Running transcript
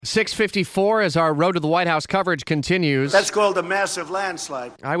6:54 as our Road to the White House coverage continues. That's called a massive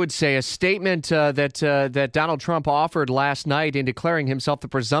landslide. I would say a statement that Donald Trump offered last night in declaring himself the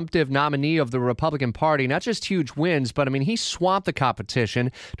presumptive nominee of the Republican Party. Not just huge wins, but, I mean, he swamped the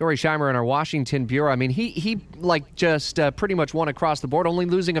competition. Dori Scheimer in our Washington bureau, I mean, he just pretty much won across the board, only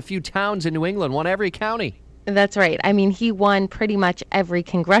losing a few towns in New England, won every county. That's right. I mean, he won pretty much every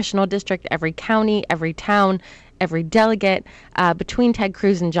congressional district, every county, every town, every delegate. Between Ted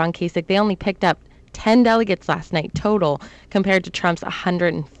Cruz and John Kasich, they only picked up 10 delegates last night total compared to Trump's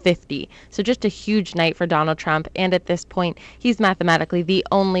 150. So just a huge night for Donald Trump. And at this point, he's mathematically the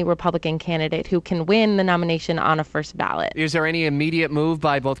only Republican candidate who can win the nomination on a first ballot. Is there any immediate move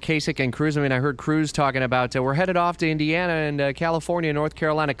by both Kasich and Cruz? I mean, I heard Cruz talking about we're headed off to Indiana and California and North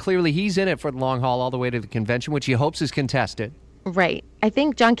Carolina. Clearly, he's in it for the long haul all the way to the convention, which he hopes is contested. Right. I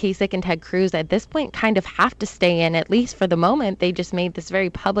think John Kasich and Ted Cruz at this point kind of have to stay in, at least for the moment. They just made this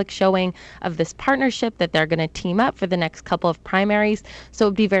very public showing of this partnership that they're going to team up for the next couple of primaries. So it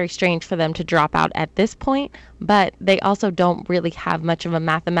would be very strange for them to drop out at this point. But they also don't really have much of a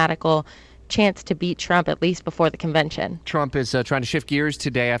mathematical chance to beat Trump, at least before the convention. Trump is trying to shift gears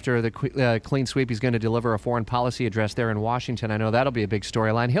today after the clean sweep. He's going to deliver a foreign policy address there in Washington. I know that'll be a big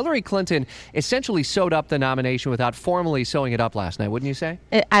storyline. Hillary Clinton essentially sewed up the nomination without formally sewing it up last night, wouldn't you say?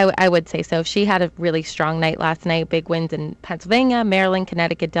 I would say so. She had a really strong night last night. Big wins in Pennsylvania, Maryland,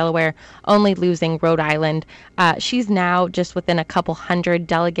 Connecticut, Delaware, only losing Rhode Island. She's now just within a couple hundred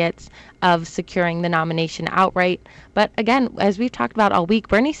delegates of securing the nomination outright. But again, as we've talked about all week,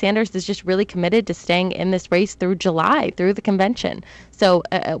 Bernie Sanders is just really committed to staying in this race through July, through the convention. So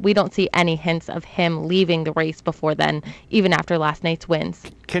we don't see any hints of him leaving the race before then, even after last night's wins.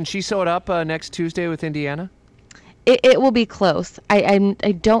 Can she sew it up next Tuesday with Indiana? It will be close. I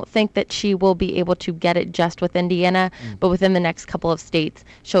don't think that she will be able to get it just with Indiana, but within the next couple of states,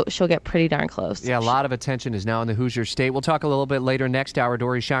 she'll get pretty darn close. Yeah, a lot of attention is now in the Hoosier State. We'll talk a little bit later next hour.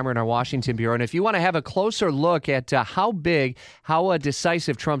 Dori Scheimer in our Washington bureau. And if you want to have a closer look at how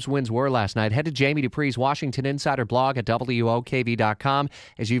decisive Trump's wins were last night, head to Jamie Dupree's Washington Insider blog at WOKV.com.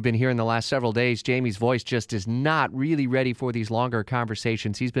 As you've been hearing the last several days, Jamie's voice just is not really ready for these longer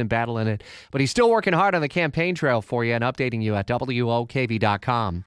conversations. He's been battling it, but he's still working hard on the campaign trail for you and updating you at WOKV.com.